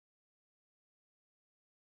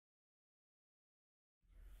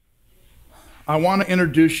I want to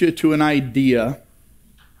introduce you to an idea.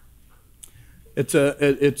 It's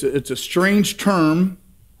a strange term,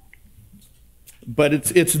 but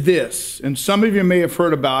it's this. And some of you may have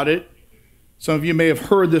heard about it. Some of you may have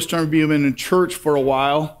heard this term if you've been in church for a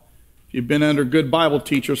while. If you've been under good Bible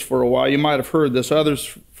teachers for a while, you might have heard this.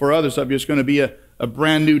 For others of you, it's going to be a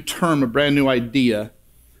brand new term, a brand new idea.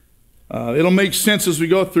 It'll make sense as we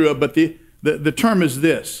go through it, but the term is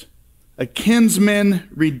this: a kinsman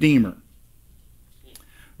redeemer.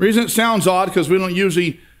 The reason it sounds odd, because we don't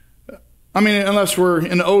usually, unless we're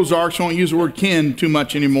in the Ozarks, we don't use the word kin too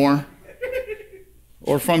much anymore.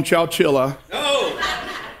 Or from Chowchilla. Oh,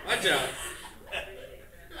 watch out.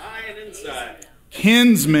 High and inside.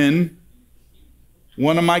 Kinsman,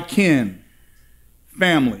 one of my kin.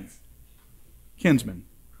 Family. Kinsman.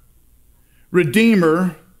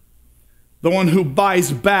 Redeemer, the one who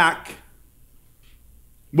buys back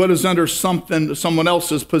what is under someone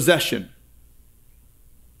else's possession.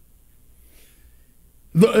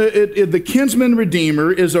 The kinsman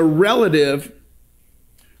redeemer is a relative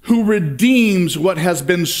who redeems what has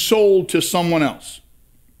been sold to someone else.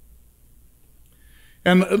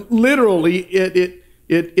 And literally,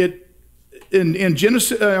 in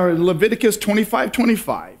Genesis, Leviticus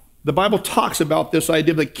 25:25, the Bible talks about this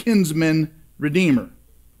idea of the kinsman redeemer.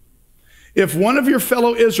 If one of your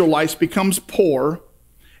fellow Israelites becomes poor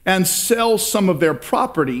and sells some of their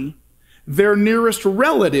property, their nearest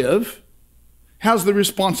relative has the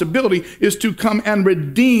responsibility is to come and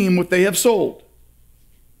redeem what they have sold.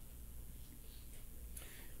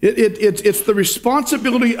 It's the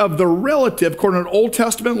responsibility of the relative, according to Old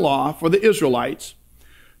Testament law for the Israelites,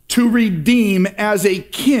 to redeem as a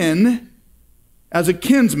kinsman,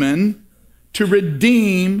 to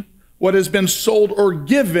redeem what has been sold or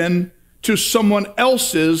given to someone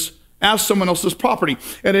else's, as someone else's property.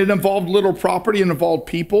 And it involved little property, it involved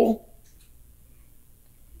people.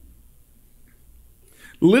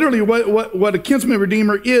 Literally, what a kinsman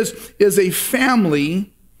redeemer is a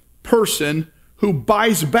family person who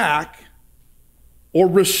buys back or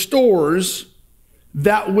restores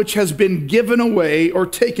that which has been given away or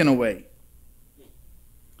taken away.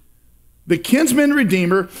 The kinsman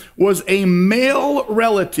redeemer was a male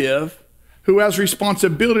relative who has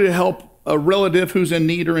responsibility to help a relative who's in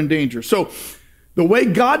need or in danger. So the way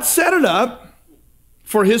God set it up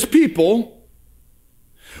for his people,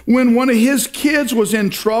 when one of his kids was in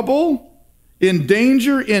trouble, in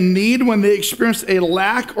danger, in need, when they experienced a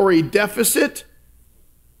lack or a deficit,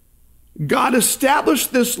 God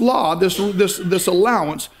established this law, this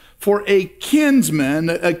allowance for a kinsman,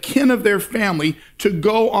 a kin of their family, to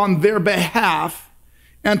go on their behalf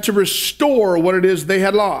and to restore what it is they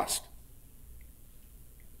had lost.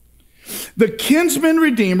 The kinsman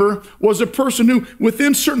redeemer was a person who,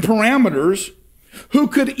 within certain parameters, who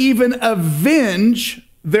could even avenge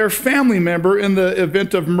their family member in the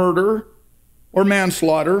event of murder or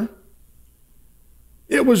manslaughter.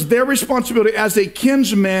 It was their responsibility as a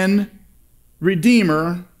kinsman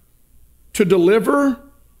redeemer to deliver,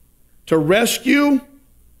 to rescue,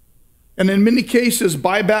 and in many cases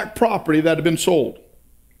buy back property that had been sold.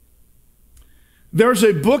 There's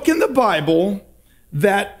a book in the Bible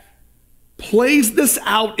that plays this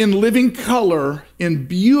out in living color in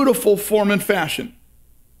beautiful form and fashion.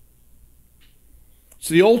 It's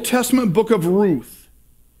the Old Testament book of Ruth.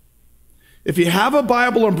 If you have a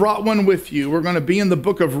Bible and brought one with you, we're going to be in the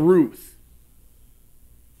book of Ruth.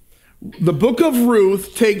 The book of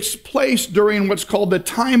Ruth takes place during what's called the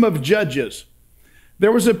time of Judges.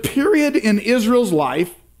 There was a period in Israel's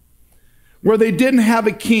life where they didn't have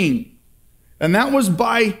a king, and that was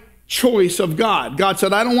by choice of God. God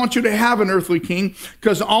said, I don't want you to have an earthly king,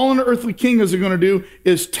 because all an earthly king is going to do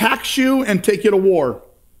is tax you and take you to war.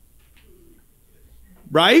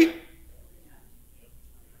 Right?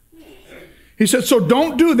 He said, so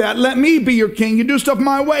don't do that. Let me be your king. You do stuff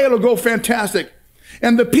my way, it'll go fantastic.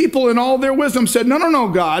 And the people in all their wisdom said, no,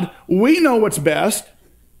 God, we know what's best.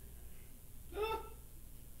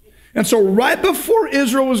 And so right before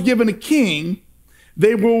Israel was given a king,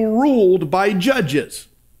 they were ruled by judges.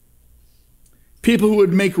 People who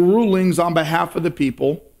would make rulings on behalf of the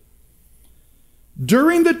people.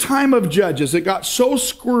 During the time of Judges, it got so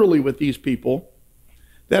squirrely with these people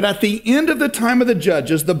that at the end of the time of the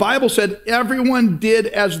Judges, the Bible said everyone did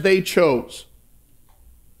as they chose.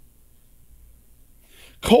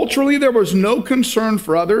 Culturally, there was no concern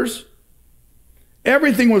for others.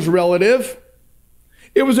 Everything was relative.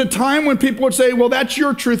 It was a time when people would say, well, that's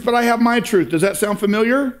your truth, but I have my truth. Does that sound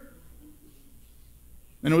familiar?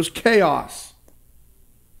 And it was chaos.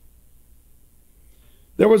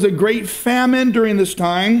 There was a great famine during this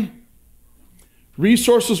time.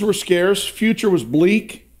 Resources were scarce. Future was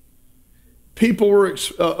bleak. People were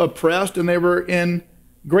oppressed, and they were in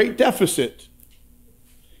great deficit.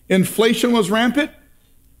 Inflation was rampant.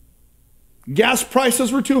 Gas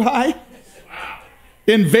prices were too high. Wow.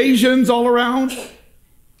 Invasions all around.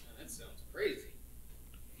 That sounds crazy.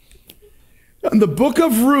 And the book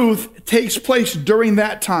of Ruth takes place during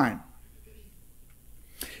that time.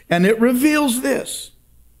 And it reveals this,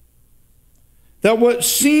 that what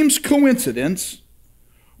seems coincidence,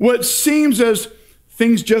 what seems as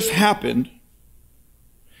things just happened,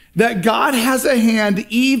 that God has a hand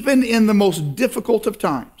even in the most difficult of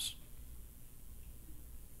times.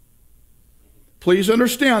 Please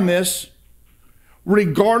understand this.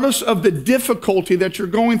 Regardless of the difficulty that you're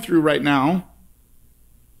going through right now,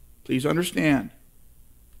 please understand.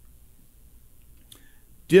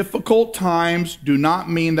 Difficult times do not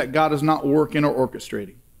mean that God is not working or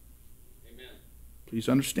orchestrating. Amen. Please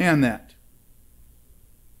understand that.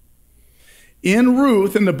 In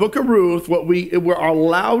Ruth, in the book of Ruth, what we are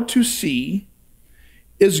allowed to see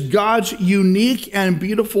is God's unique and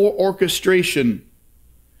beautiful orchestration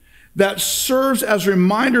that serves as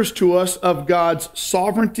reminders to us of God's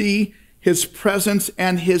sovereignty, his presence,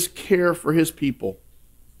 and his care for his people,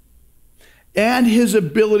 and his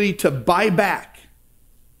ability to buy back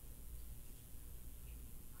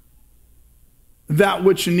that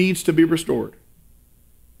which needs to be restored.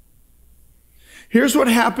 Here's what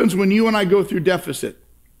happens when you and I go through deficit.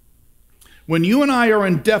 When you and I are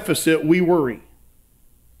in deficit, we worry.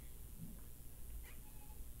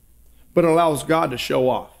 But it allows God to show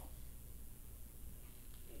off.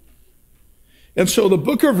 And so the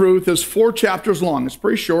book of Ruth is 4 chapters long. It's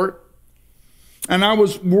pretty short. And I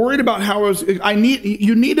was worried about how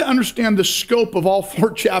you need to understand the scope of all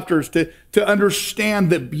 4 chapters to understand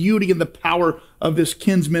the beauty and the power of this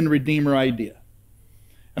kinsman redeemer idea.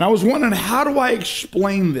 And I was wondering, how do I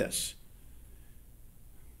explain this?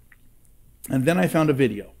 And then I found a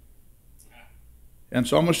video. And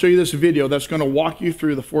so I'm going to show you this video that's going to walk you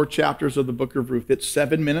through the 4 chapters of the book of Ruth. It's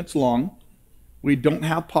 7 minutes long. We don't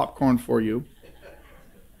have popcorn for you.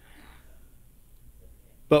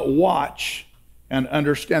 But watch and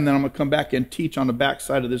understand. Then I'm going to come back and teach on the back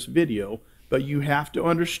side of this video. But you have to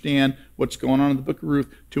understand what's going on in the book of Ruth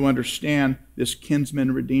to understand this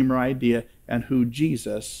kinsman redeemer idea and who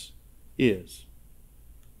Jesus is.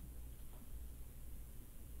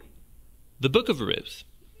 The book of Ruth.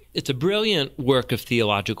 It's a brilliant work of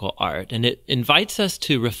theological art, and it invites us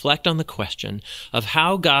to reflect on the question of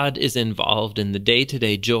how God is involved in the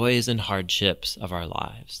day-to-day joys and hardships of our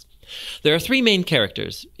lives. There are 3 main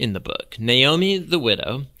characters in the book: Naomi the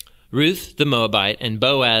widow, Ruth the Moabite, and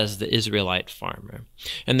Boaz the Israelite farmer.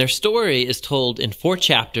 And their story is told in 4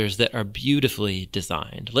 chapters that are beautifully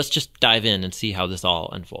designed. Let's just dive in and see how this all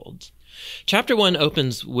unfolds. Chapter 1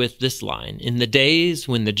 opens with this line, "In the days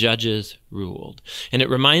when the judges ruled." And it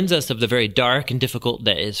reminds us of the very dark and difficult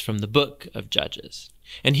days from the book of Judges.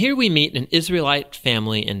 And here we meet an Israelite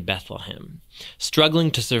family in Bethlehem,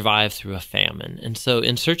 struggling to survive through a famine. And so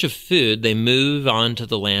in search of food, they move on to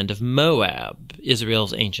the land of Moab,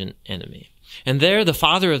 Israel's ancient enemy. And there the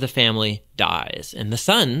father of the family dies, and the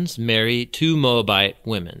sons marry 2 Moabite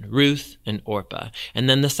women, Ruth and Orpah. And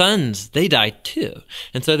then the sons, they die too.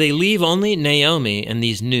 And so they leave only Naomi and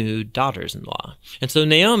these new daughters-in-law. And so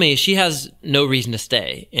Naomi, she has no reason to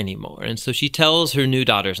stay anymore. And so she tells her new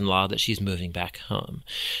daughters-in-law that she's moving back home.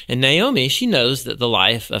 And Naomi, she knows that the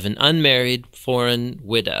life of an unmarried foreign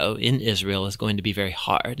widow in Israel is going to be very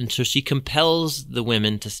hard. And so she compels the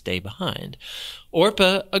women to stay behind.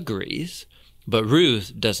 Orpah agrees, but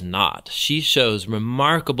Ruth does not. She shows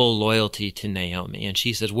remarkable loyalty to Naomi, and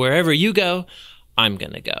she says, "Wherever you go, I'm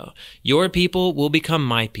going to go. Your people will become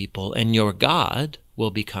my people, and your God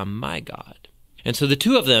will become my God." And so the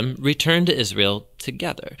 2 of them return to Israel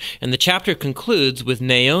together. And the chapter concludes with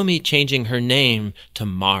Naomi changing her name to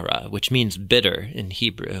Mara, which means bitter in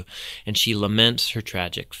Hebrew, and she laments her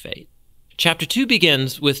tragic fate. Chapter 2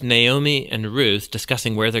 begins with Naomi and Ruth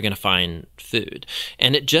discussing where they're going to find food.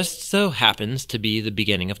 And it just so happens to be the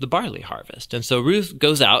beginning of the barley harvest. And so Ruth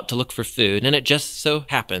goes out to look for food, and it just so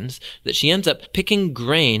happens that she ends up picking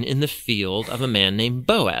grain in the field of a man named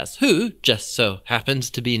Boaz, who just so happens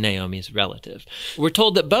to be Naomi's relative. We're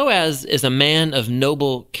told that Boaz is a man of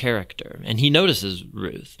noble character, and he notices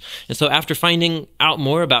Ruth. And so after finding out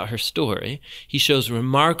more about her story, he shows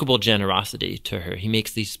remarkable generosity to her. He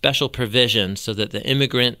makes these special provisions so that the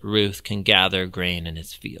immigrant Ruth can gather grain in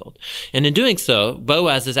his field. And in doing so,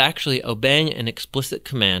 Boaz is actually obeying an explicit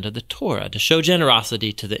command of the Torah to show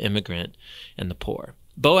generosity to the immigrant and the poor.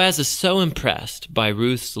 Boaz is so impressed by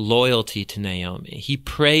Ruth's loyalty to Naomi. He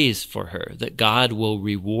prays for her that God will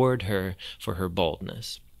reward her for her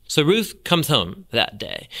boldness. So Ruth comes home that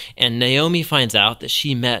day, and Naomi finds out that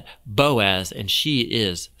she met Boaz, and she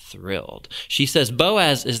is thrilled. She says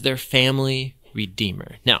Boaz is their family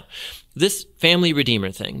redeemer. Now, this family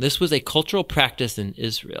redeemer thing, this was a cultural practice in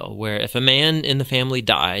Israel where if a man in the family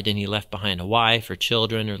died and he left behind a wife or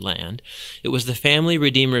children or land, it was the family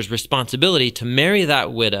redeemer's responsibility to marry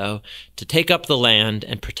that widow, to take up the land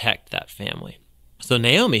and protect that family. So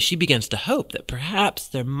Naomi, she begins to hope that perhaps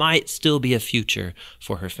there might still be a future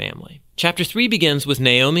for her family. Chapter 3 begins with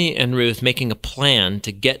Naomi and Ruth making a plan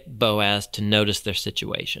to get Boaz to notice their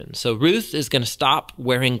situation. So Ruth is going to stop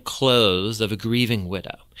wearing clothes of a grieving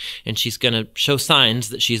widow, and she's going to show signs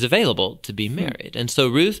that she's available to be married. And so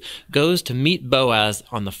Ruth goes to meet Boaz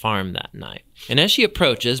on the farm that night. And as she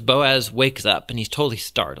approaches, Boaz wakes up and he's totally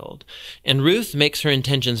startled. And Ruth makes her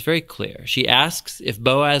intentions very clear. She asks if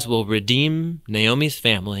Boaz will redeem Naomi's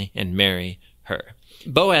family and marry her.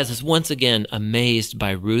 Boaz is once again amazed by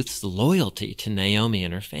Ruth's loyalty to Naomi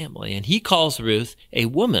and her family, and he calls Ruth a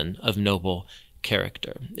woman of noble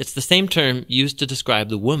character. It's the same term used to describe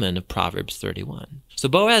the woman of Proverbs 31. So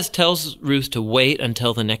Boaz tells Ruth to wait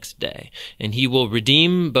until the next day, and he will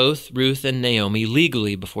redeem both Ruth and Naomi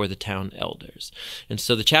legally before the town elders. And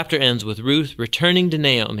so the chapter ends with Ruth returning to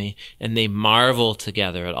Naomi, and they marvel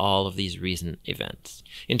together at all of these recent events.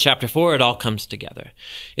 In chapter 4, it all comes together.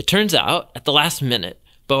 It turns out, at the last minute,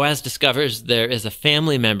 Boaz discovers there is a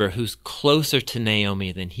family member who's closer to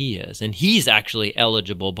Naomi than he is, and he's actually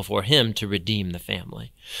eligible before him to redeem the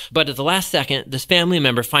family. But at the last second, this family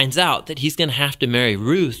member finds out that he's going to have to marry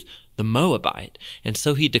Ruth, the Moabite, and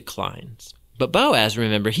so he declines. But Boaz,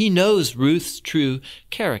 remember, he knows Ruth's true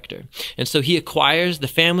character, and so he acquires the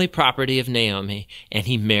family property of Naomi, and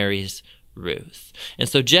he marries Ruth. And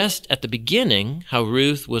so just at the beginning, how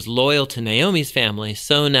Ruth was loyal to Naomi's family,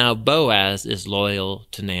 so now Boaz is loyal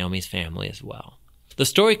to Naomi's family as well. The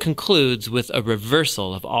story concludes with a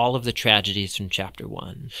reversal of all of the tragedies from chapter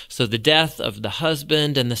 1. So the death of the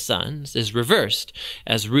husband and the sons is reversed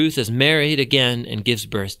as Ruth is married again and gives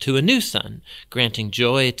birth to a new son, granting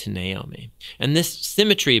joy to Naomi. And this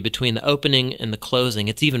symmetry between the opening and the closing,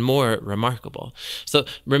 it's even more remarkable. So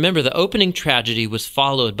remember, the opening tragedy was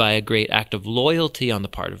followed by a great act of loyalty on the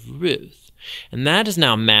part of Ruth. And that is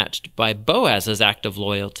now matched by Boaz's act of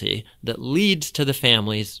loyalty that leads to the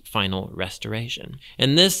family's final restoration.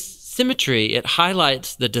 And this symmetry, it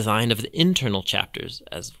highlights the design of the internal chapters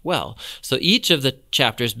as well. So each of the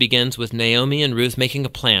chapters begins with Naomi and Ruth making a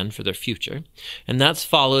plan for their future, and that's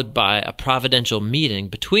followed by a providential meeting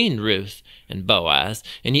between Ruth and Boaz,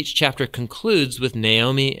 and each chapter concludes with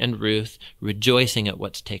Naomi and Ruth rejoicing at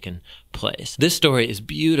what's taken place. This story is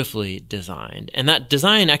beautifully designed, and that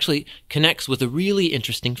design actually connects with a really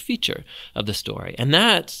interesting feature of the story, and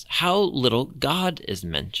that's how little God is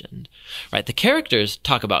mentioned. Right? The characters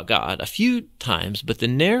talk about God a few times, but the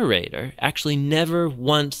narrator actually never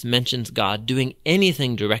once mentions God doing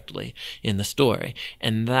anything directly in the story,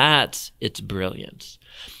 and that's its brilliance.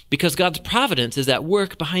 Because God's providence is at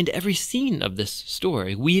work behind every scene of this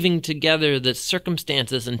story, weaving together the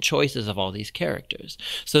circumstances and choices of all these characters.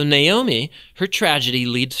 So Naomi, her tragedy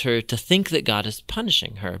leads her to think that God is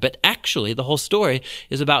punishing her, but actually the whole story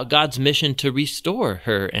is about God's mission to restore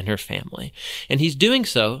her and her family. And he's doing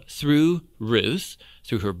so through Ruth,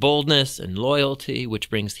 through her boldness and loyalty, which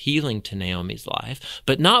brings healing to Naomi's life,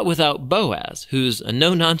 but not without Boaz, who's a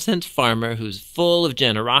no-nonsense farmer who's full of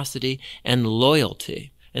generosity and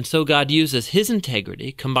loyalty. And so God uses his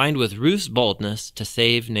integrity combined with Ruth's boldness to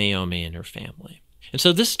save Naomi and her family. And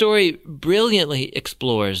so this story brilliantly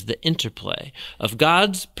explores the interplay of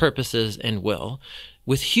God's purposes and will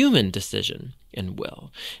with human decision and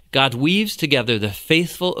will. God weaves together the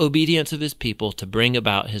faithful obedience of his people to bring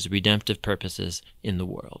about his redemptive purposes in the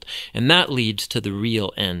world. And that leads to the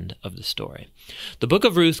real end of the story. The book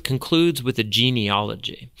of Ruth concludes with a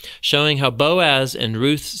genealogy, showing how Boaz and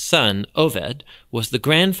Ruth's son, Oved, was the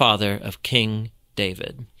grandfather of King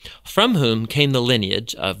David, from whom came the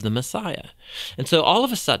lineage of the Messiah. And so all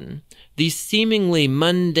of a sudden, these seemingly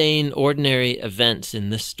mundane, ordinary events in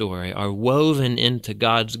this story are woven into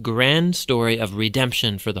God's grand story of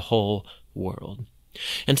redemption for the whole world.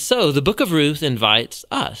 And so the book of Ruth invites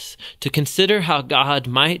us to consider how God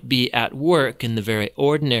might be at work in the very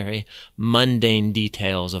ordinary, mundane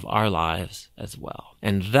details of our lives as well.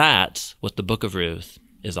 And that's what the book of Ruth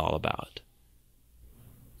is all about.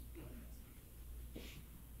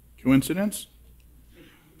 Coincidence?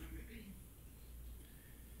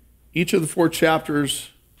 Each of the 4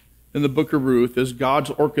 chapters in the book of Ruth is God's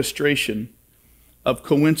orchestration of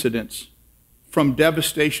coincidence, from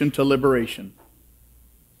devastation to liberation.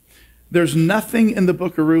 There's nothing in the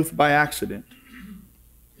book of Ruth by accident.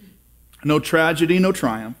 No tragedy, no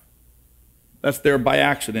triumph. That's there by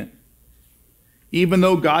accident. Even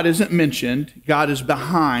though God isn't mentioned, God is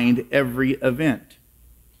behind every event.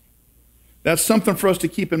 That's something for us to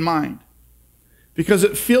keep in mind. Because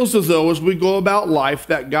it feels as though as we go about life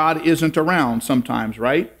that God isn't around sometimes,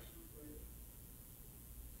 right?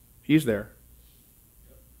 He's there.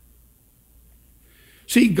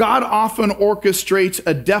 See, God often orchestrates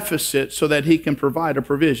a deficit so that he can provide a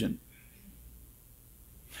provision.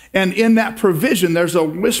 And in that provision, there's a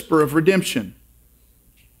whisper of redemption,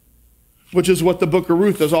 which is what the book of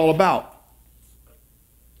Ruth is all about.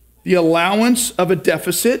 The allowance of a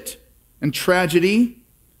deficit and tragedy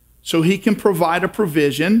so he can provide a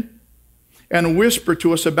provision and whisper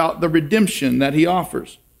to us about the redemption that he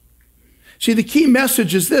offers. See, the key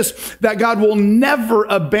message is this, that God will never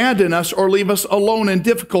abandon us or leave us alone in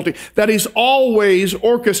difficulty, that he's always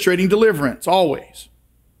orchestrating deliverance, always.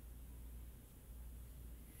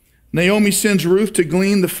 Naomi sends Ruth to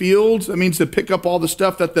glean the fields. That means to pick up all the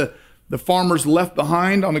stuff that the farmers left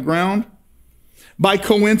behind on the ground. By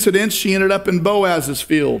coincidence, she ended up in Boaz's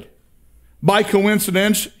field. By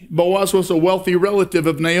coincidence, Boaz was a wealthy relative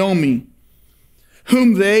of Naomi,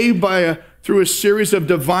 whom they, through a series of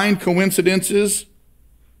divine coincidences,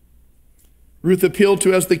 Ruth appealed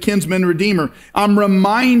to as the kinsman redeemer. I'm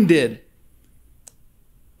reminded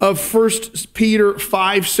of 1 Peter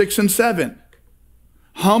 5, 6, and 7.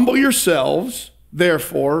 Humble yourselves,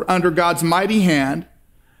 therefore, under God's mighty hand,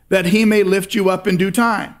 that he may lift you up in due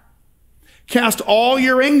time. Cast all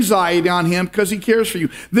your anxiety on him because he cares for you.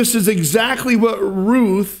 This is exactly what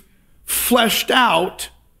Ruth fleshed out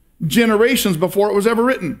generations before it was ever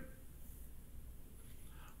written.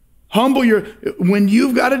 When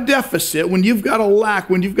you've got a deficit, when you've got a lack,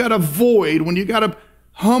 when you've got a void, when you've got to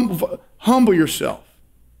humble yourself.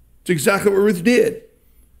 It's exactly what Ruth did.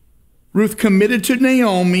 Ruth committed to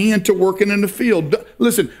Naomi and to working in the field.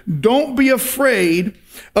 Listen, don't be afraid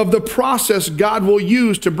of the process God will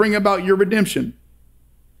use to bring about your redemption.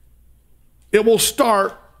 It will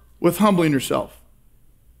start with humbling yourself.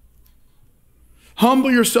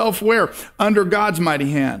 Humble yourself where? Under God's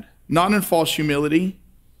mighty hand, not in false humility.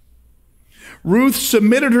 Ruth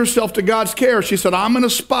submitted herself to God's care. She said, I'm in a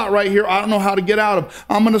spot right here I don't know how to get out of.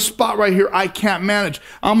 I'm in a spot right here I can't manage.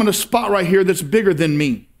 I'm in a spot right here that's bigger than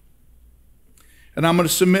me. And I'm going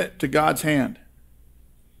to submit to God's hand.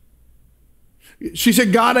 She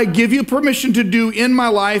said, God, I give you permission to do in my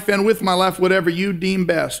life and with my life whatever you deem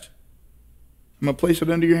best. I'm going to place it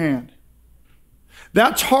under your hand.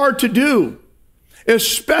 That's hard to do,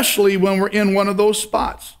 especially when we're in one of those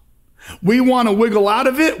spots. We want to wiggle out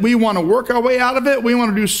of it. We want to work our way out of it. We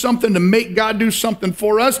want to do something to make God do something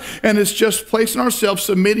for us. And it's just placing ourselves,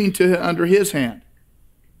 submitting to under his hand.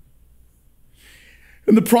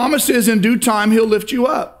 And the promise is in due time, he'll lift you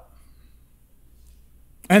up.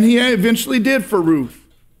 And he eventually did for Ruth.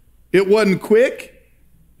 It wasn't quick.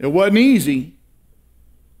 It wasn't easy.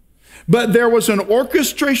 But there was an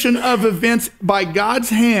orchestration of events by God's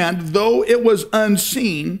hand, though it was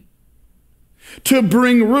unseen, to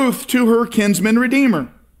bring Ruth to her kinsman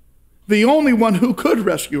redeemer, the only one who could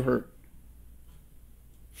rescue her.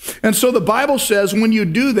 And so the Bible says when you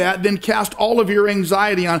do that, then cast all of your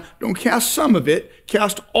anxiety on, don't cast some of it,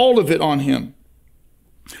 cast all of it on him.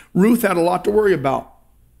 Ruth had a lot to worry about.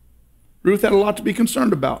 Ruth had a lot to be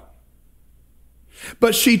concerned about.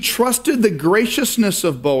 But she trusted the graciousness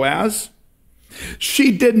of Boaz.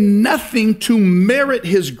 She did nothing to merit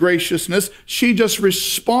his graciousness. She just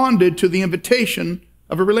responded to the invitation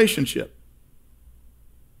of a relationship.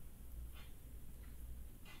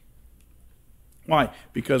 Why?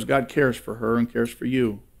 Because God cares for her and cares for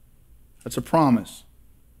you. That's a promise.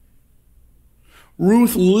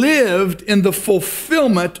 Ruth lived in the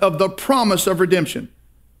fulfillment of the promise of redemption.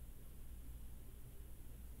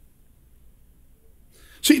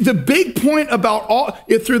 See, the big point about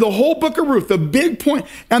through the whole book of Ruth, the big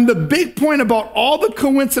point about all the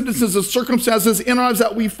coincidences and circumstances in our lives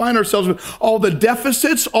that we find ourselves with, all the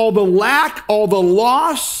deficits, all the lack, all the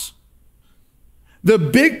loss, the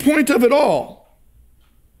big point of it all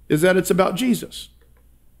is that it's about Jesus.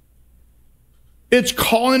 It's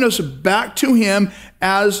calling us back to him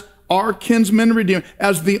as our kinsman redeemer,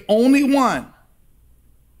 as the only one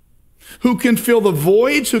who can fill the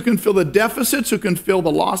voids, who can fill the deficits, who can fill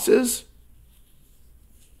the losses.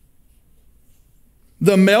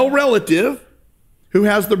 The male relative who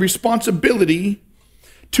has the responsibility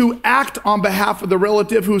to act on behalf of the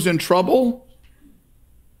relative who's in trouble,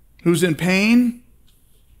 who's in pain,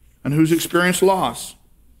 and who's experienced loss.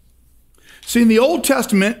 See, in the Old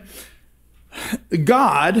Testament,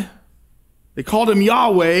 God, they called him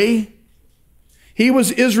Yahweh. He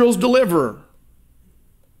was Israel's deliverer.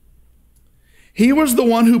 He was the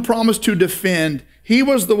one who promised to defend. He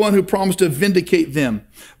was the one who promised to vindicate them,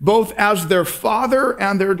 both as their father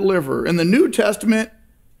and their deliverer. In the New Testament,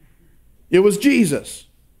 it was Jesus,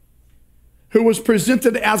 who was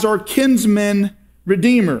presented as our kinsman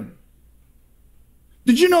redeemer.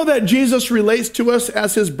 Did you know that Jesus relates to us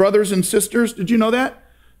as his brothers and sisters? Did you know that?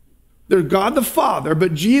 They're God the Father,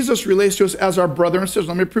 but Jesus relates to us as our brother and sister.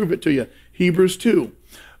 Let me prove it to you. Hebrews 2.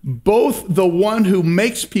 Both the one who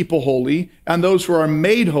makes people holy and those who are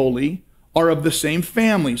made holy are of the same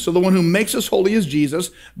family. So the one who makes us holy is Jesus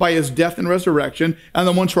by his death and resurrection, and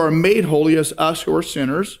the ones who are made holy is us who are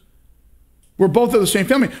sinners. We're both of the same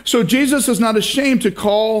family. So Jesus is not ashamed to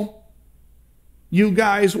call you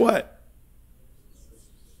guys what?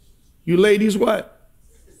 You ladies what?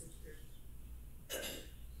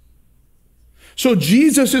 So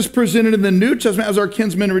Jesus is presented in the New Testament as our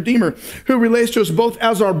kinsman redeemer, who relates to us both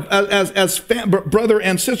as our brother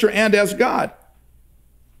and sister and as God,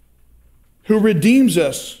 who redeems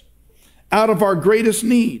us out of our greatest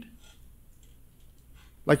need,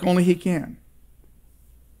 like only he can.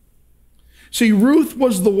 See, Ruth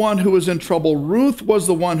was the one who was in trouble. Ruth was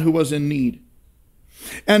the one who was in need.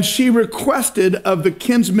 And she requested of the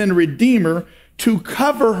kinsman redeemer to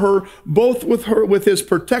cover her both with his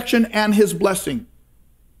protection and his blessing,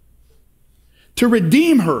 to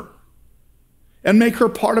redeem her and make her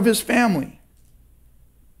part of his family.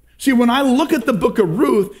 See, when I look at the book of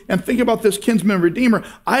Ruth and think about this kinsman redeemer,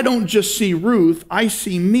 I don't just see Ruth, I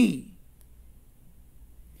see me.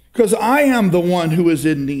 Because I am the one who is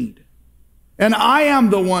in need. And I am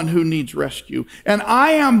the one who needs rescue. And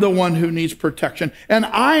I am the one who needs protection. And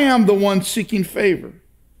I am the one seeking favor.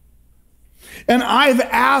 And I've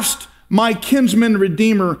asked my kinsman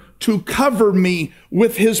redeemer to cover me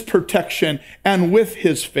with his protection and with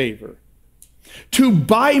his favor. To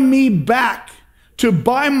buy me back, to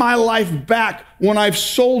buy my life back when I've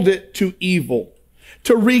sold it to evil.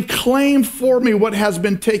 To reclaim for me what has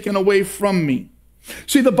been taken away from me.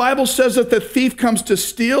 See, the Bible says that the thief comes to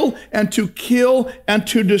steal and to kill and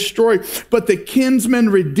to destroy. But the kinsman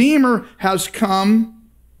redeemer has come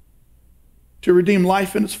to redeem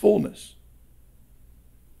life in its fullness.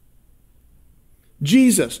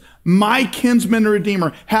 Jesus, my kinsman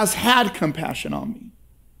redeemer, has had compassion on me.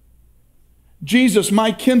 Jesus,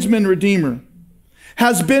 my kinsman redeemer,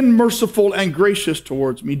 has been merciful and gracious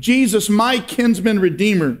towards me. Jesus, my kinsman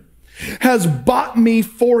redeemer, has bought me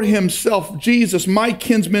for himself. Jesus, my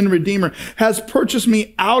kinsman redeemer, has purchased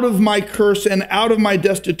me out of my curse and out of my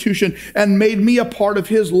destitution and made me a part of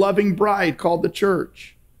his loving bride called the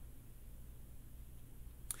church.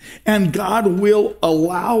 And God will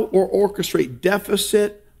allow or orchestrate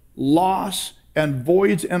deficit, loss, and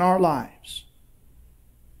voids in our lives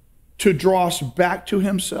to draw us back to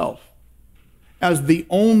himself as the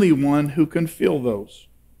only one who can fill those.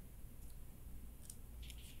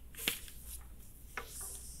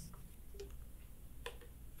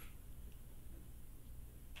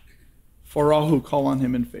 For all who call on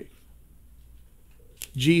him in faith.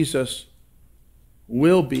 Jesus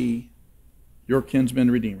will be your kinsman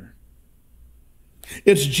redeemer.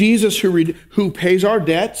 It's Jesus who pays our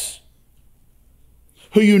debts,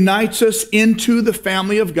 who unites us into the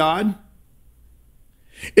family of God.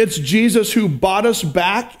 It's Jesus who bought us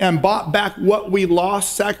back and bought back what we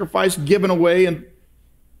lost, sacrificed, given away. And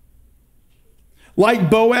like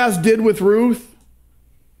Boaz did with Ruth,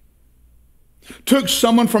 took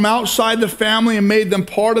someone from outside the family and made them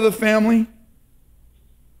part of the family.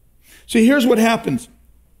 See, here's what happens.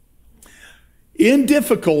 In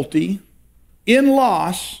difficulty, in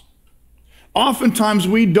loss, oftentimes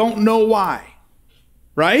we don't know why.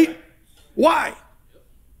 Right? Why?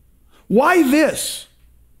 Why this?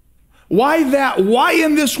 Why that? Why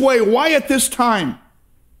in this way? Why at this time?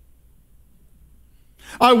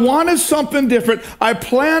 I wanted something different. I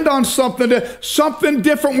planned on something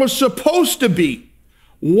different was supposed to be.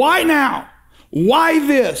 Why now? Why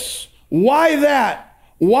this? Why that?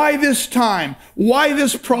 Why this time? Why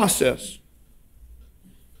this process?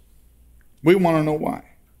 We want to know why.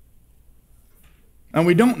 And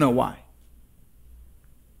we don't know why.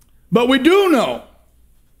 But we do know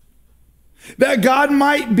that God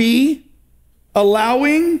might be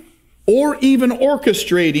allowing or even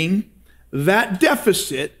orchestrating that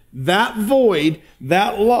deficit, that void,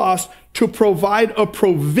 that loss to provide a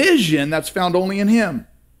provision that's found only in him.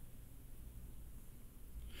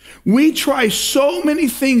 We try so many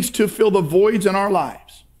things to fill the voids in our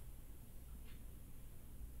lives.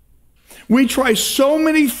 We try so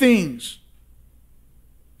many things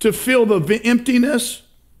to fill the emptiness,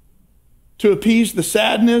 to appease the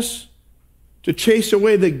sadness, to chase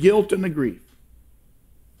away the guilt and the grief.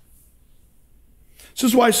 This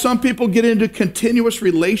is why some people get into continuous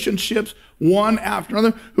relationships, one after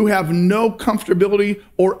another, who have no comfortability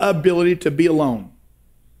or ability to be alone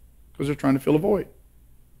because they're trying to fill a void.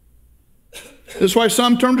 This is why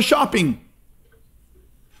some turn to shopping.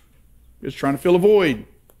 Just trying to fill a void.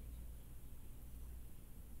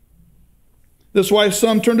 This is why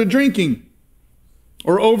some turn to drinking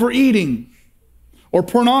or overeating or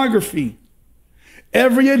pornography.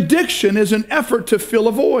 Every addiction is an effort to fill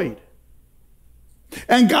a void.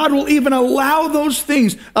 And God will even allow those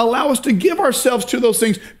things, allow us to give ourselves to those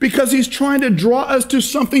things because He's trying to draw us to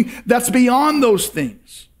something that's beyond those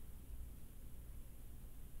things.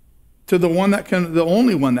 To the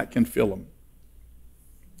only one that can fill them.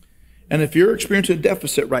 And if you're experiencing a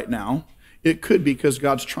deficit right now, it could be because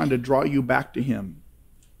God's trying to draw you back to Him.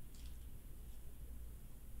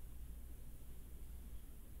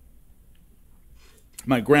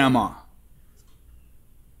 My grandma,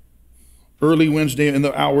 early Wednesday, in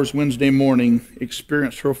the hours Wednesday morning,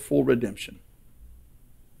 experienced her full redemption.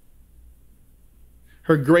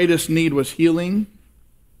 Her greatest need was healing,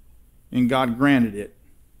 and God granted it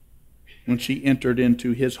when she entered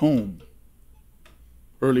into His home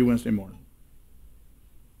early Wednesday morning.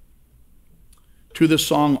 To the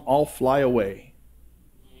song, "I'll Fly Away."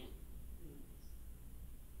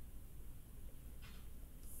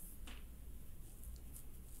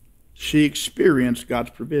 She experienced God's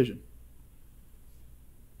provision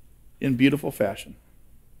in beautiful fashion.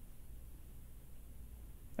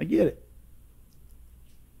 I get it.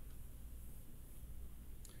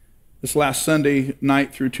 This last Sunday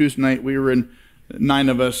night through Tuesday night, we were in, 9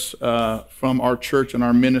 of us from our church and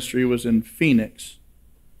our ministry was in Phoenix.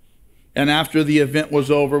 And after the event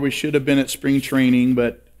was over, we should have been at spring training,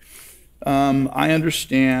 but I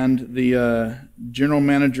understand the general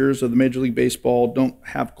managers of the Major League Baseball don't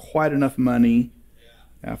have quite enough money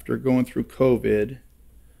after going through COVID.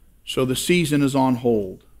 So the season is on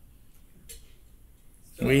hold.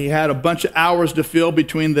 We had a bunch of hours to fill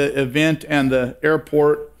between the event and the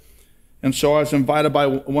airport. And so I was invited by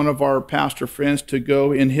one of our pastor friends to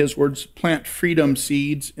go, in his words, plant freedom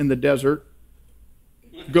seeds in the desert.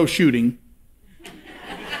 Go shooting.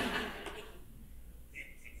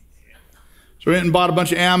 So we went and bought a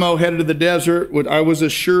bunch of ammo, headed to the desert. What I was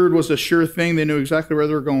assured was a sure thing. They knew exactly where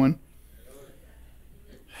they were going.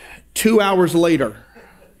 2 hours later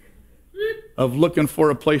of looking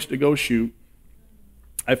for a place to go shoot,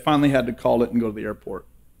 I finally had to call it and go to the airport.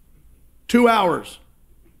 2 hours.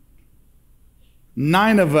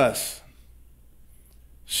 9 of us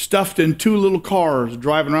stuffed in 2 little cars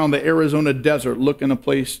driving around the Arizona desert looking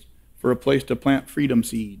for a place to plant freedom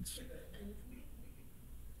seeds.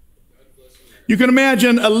 You can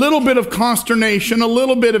imagine a little bit of consternation, a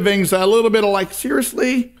little bit of anxiety, a little bit of like,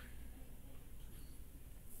 seriously?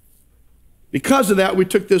 Because of that, we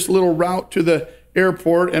took this little route to the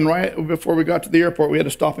airport, and right before we got to the airport, we had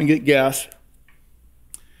to stop and get gas.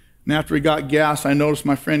 And after we got gas, I noticed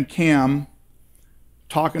my friend Cam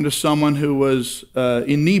talking to someone who was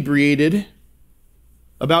inebriated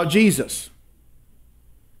about Jesus.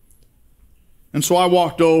 And so I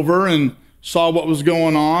walked over and saw what was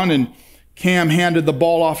going on, and Cam handed the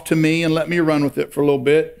ball off to me and let me run with it for a little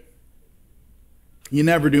bit. You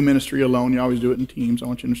never do ministry alone. You always do it in teams. I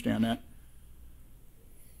want you to understand that.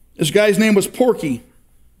 This guy's name was Porky.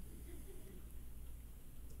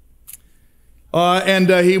 And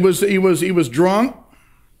he was drunk.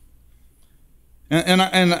 And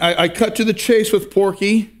I cut to the chase with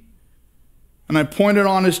Porky, and I pointed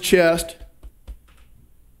on his chest,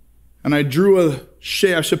 and I drew a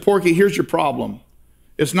shape. I said, Porky, here's your problem.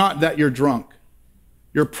 It's not that you're drunk.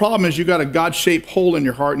 Your problem is you got a God-shaped hole in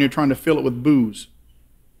your heart, and you're trying to fill it with booze.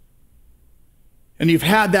 And you've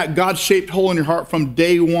had that God-shaped hole in your heart from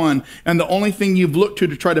day one, and the only thing you've looked to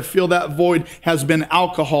try to fill that void has been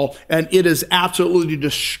alcohol, and it is absolutely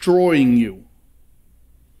destroying you.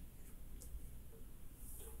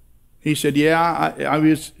 He said, yeah,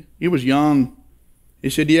 he was young. He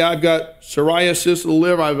said, yeah, I've got psoriasis of the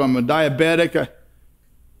liver. I'm a diabetic.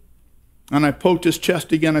 And I poked his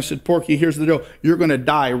chest again. I said, Porky, here's the deal. You're going to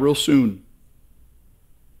die real soon.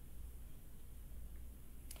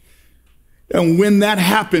 And when that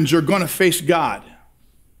happens, you're going to face God.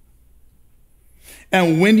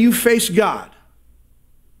 And when you face God,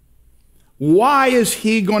 why is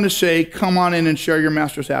He going to say, come on in and share your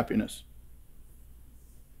master's happiness?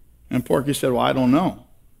 And Porky said, well, I don't know.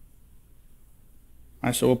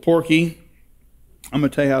 I said, well, Porky, I'm going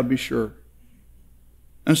to tell you how to be sure.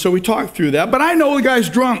 And so we talked through that. But I know the guy's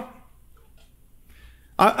drunk.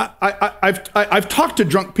 I've talked to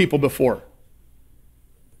drunk people before.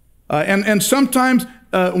 And sometimes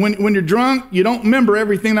when you're drunk, you don't remember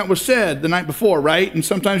everything that was said the night before, right? And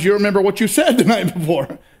sometimes you don't remember what you said the night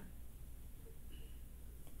before.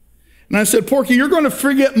 And I said, Porky, you're going to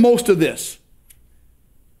forget most of this.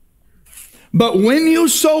 But when you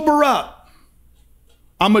sober up,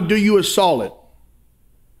 I'm going to do you a solid.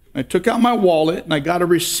 I took out my wallet and I got a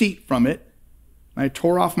receipt from it. And I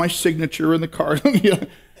tore off my signature in the card.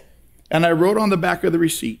 And I wrote on the back of the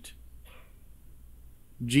receipt,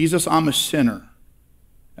 Jesus, I'm a sinner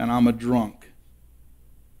and I'm a drunk.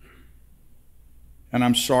 And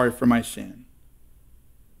I'm sorry for my sin.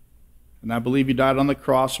 And I believe you died on the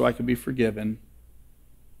cross so I could be forgiven.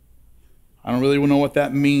 I don't really know what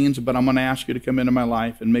that means, but I'm going to ask you to come into my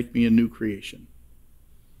life and make me a new creation.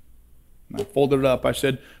 And I folded it up. I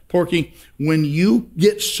said, Porky, when you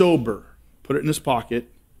get sober, put it in this pocket.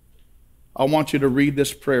 I want you to read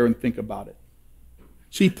this prayer and think about it.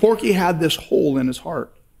 See, Porky had this hole in his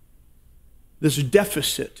heart, this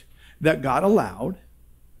deficit that God allowed.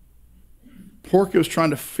 Porky was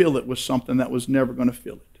trying to fill it with something that was never going to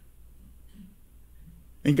fill it.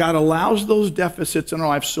 And God allows those deficits in our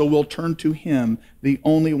life so we'll turn to Him, the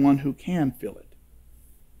only one who can fill it.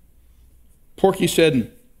 Porky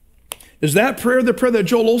said, is that prayer the prayer that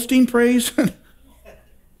Joel Osteen prays?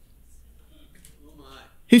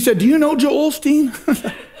 He said, do you know Joel Osteen?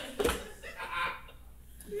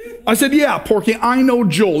 I said, yeah, Porky, I know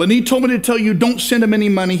Joel. And he told me to tell you, don't send him any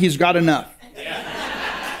money. He's got enough.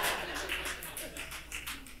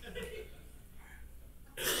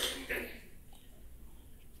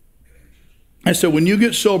 I said, when you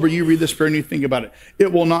get sober, you read this prayer and you think about it.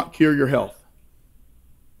 It will not cure your health,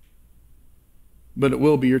 but it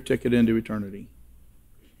will be your ticket into eternity.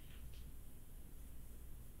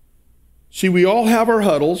 See, we all have our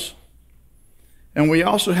huddles, and we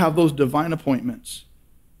also have those divine appointments.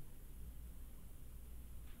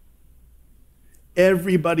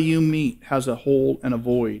 Everybody you meet has a hole and a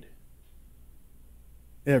void.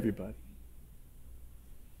 Everybody.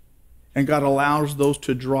 And God allows those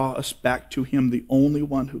to draw us back to Him, the only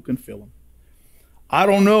one who can fill them. I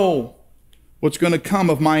don't know what's going to come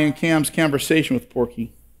of my and Cam's conversation with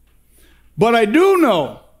Porky. But I do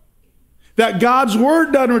know that God's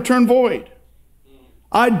word doesn't return void.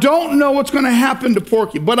 I don't know what's going to happen to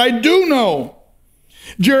Porky, but I do know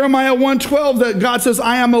Jeremiah 1:12 that God says,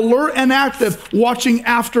 I am alert and active, watching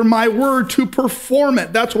after my word to perform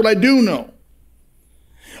it. That's what I do know.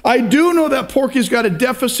 I do know that Porky's got a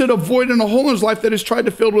deficit, a void, and a hole in his life that is tried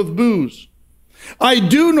to fill with booze. I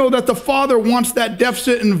do know that the Father wants that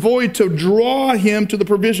deficit and void to draw him to the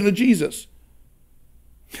provision of Jesus.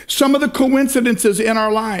 Some of the coincidences in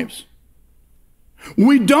our lives,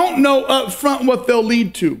 we don't know up front what they'll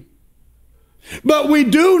lead to. But we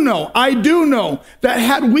do know, I do know, that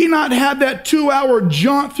had we not had that 2-hour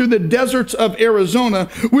jaunt through the deserts of Arizona,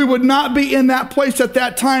 we would not be in that place at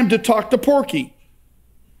that time to talk to Porky.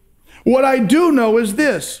 What I do know is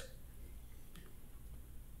this,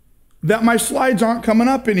 that my slides aren't coming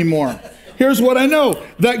up anymore. Here's what I know,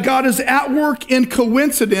 that God is at work in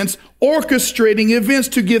coincidence, orchestrating events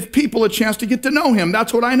to give people a chance to get to know Him.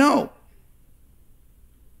 That's what I know.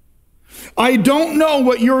 I don't know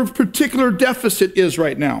what your particular deficit is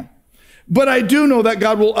right now, but I do know that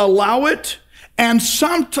God will allow it and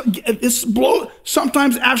sometimes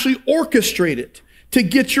actually orchestrate it to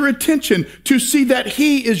get your attention, to see that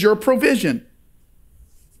He is your provision.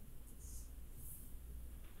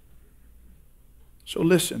 So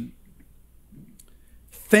listen,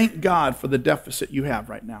 thank God for the deficit you have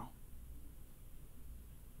right now.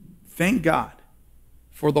 Thank God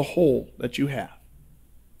for the hole that you have.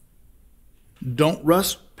 Don't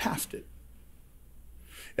rush past it.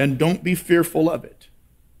 And don't be fearful of it.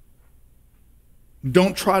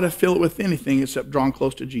 Don't try to fill it with anything except drawing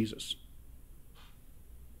close to Jesus.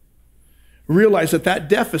 Realize that that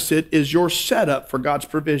deficit is your setup for God's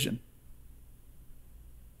provision.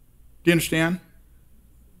 Do you understand?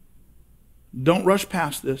 Don't rush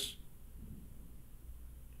past this.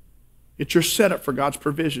 It's your setup for God's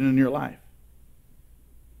provision in your life.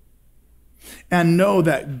 And know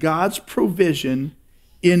that God's provision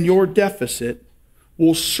in your deficit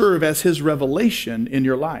will serve as His revelation in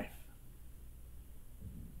your life.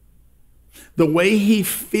 The way He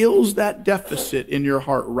fills that deficit in your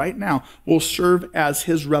heart right now will serve as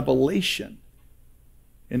His revelation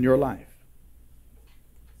in your life.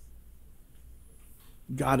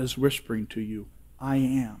 God is whispering to you, I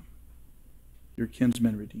am your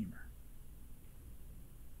kinsman redeemer.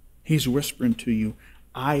 He's whispering to you,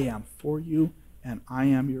 I am for you and I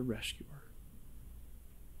am your rescuer.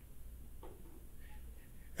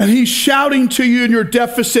 And he's shouting to you in your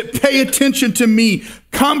deficit, pay attention to me.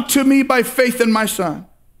 Come to me by faith in my Son.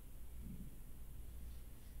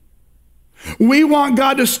 We want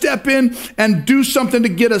God to step in and do something to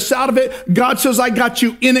get us out of it. God says, I got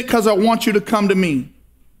you in it because I want you to come to me. Do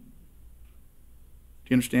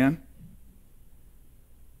you understand?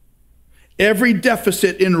 Every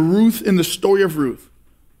deficit in Ruth, in the story of Ruth,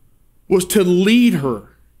 was to lead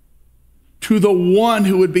her to the one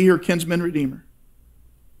who would be her kinsman redeemer.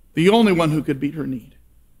 The only one who could meet her need.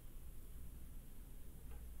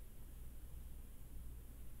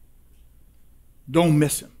 Don't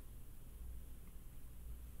miss him.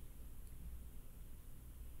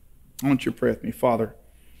 I want you to pray with me. Father,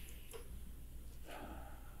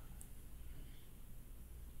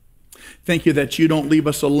 thank you that you don't leave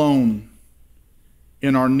us alone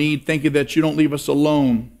in our need. Thank you that you don't leave us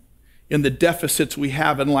alone in the deficits we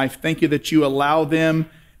have in life. Thank you that you allow them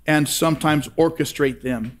and sometimes orchestrate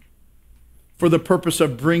them for the purpose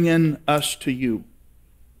of bringing us to you.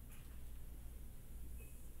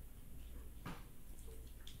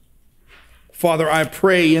 Father, I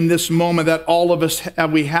pray in this moment that all of us,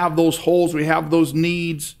 we have those holes, we have those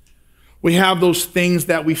needs, we have those things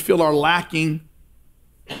that we feel are lacking.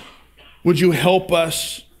 Would you help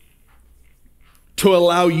us to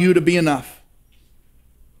allow you to be enough?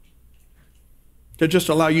 To just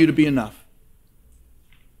allow you to be enough.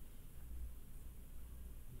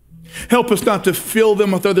 Help us not to fill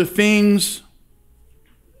them with other things.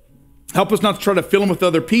 Help us not to try to fill them with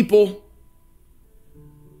other people.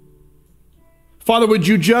 Father, would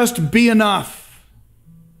you just be enough?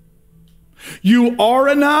 You are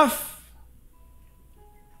enough.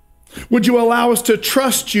 Would you allow us to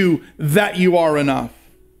trust you that you are enough?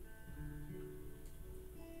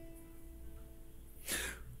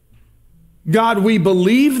 God, we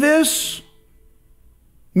believe this.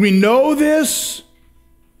 We know this.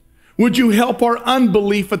 Would you help our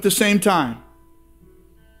unbelief at the same time?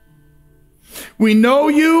 We know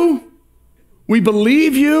you. We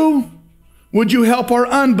believe you. Would you help our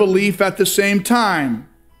unbelief at the same time?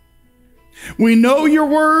 We know your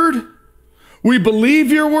word. We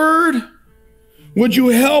believe your word. Would you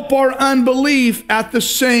help our unbelief at the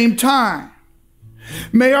same time?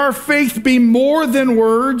 May our faith be more than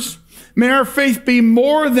words. May our faith be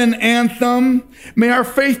more than anthem. May our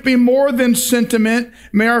faith be more than sentiment.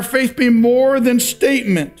 May our faith be more than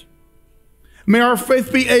statement. May our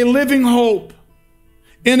faith be a living hope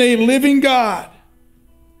in a living God,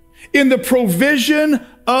 in the provision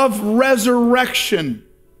of resurrection,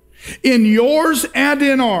 in yours and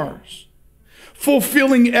in ours,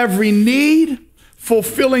 fulfilling every need,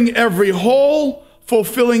 fulfilling every hole,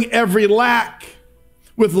 fulfilling every lack,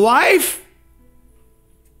 with life,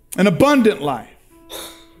 an abundant life,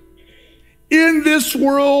 in this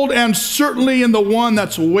world and certainly in the one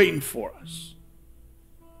that's waiting for us.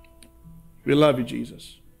 We love you,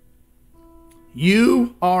 Jesus.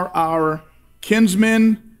 You are our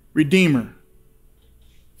kinsman redeemer.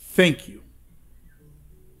 Thank you.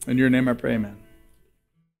 In your name I pray, amen.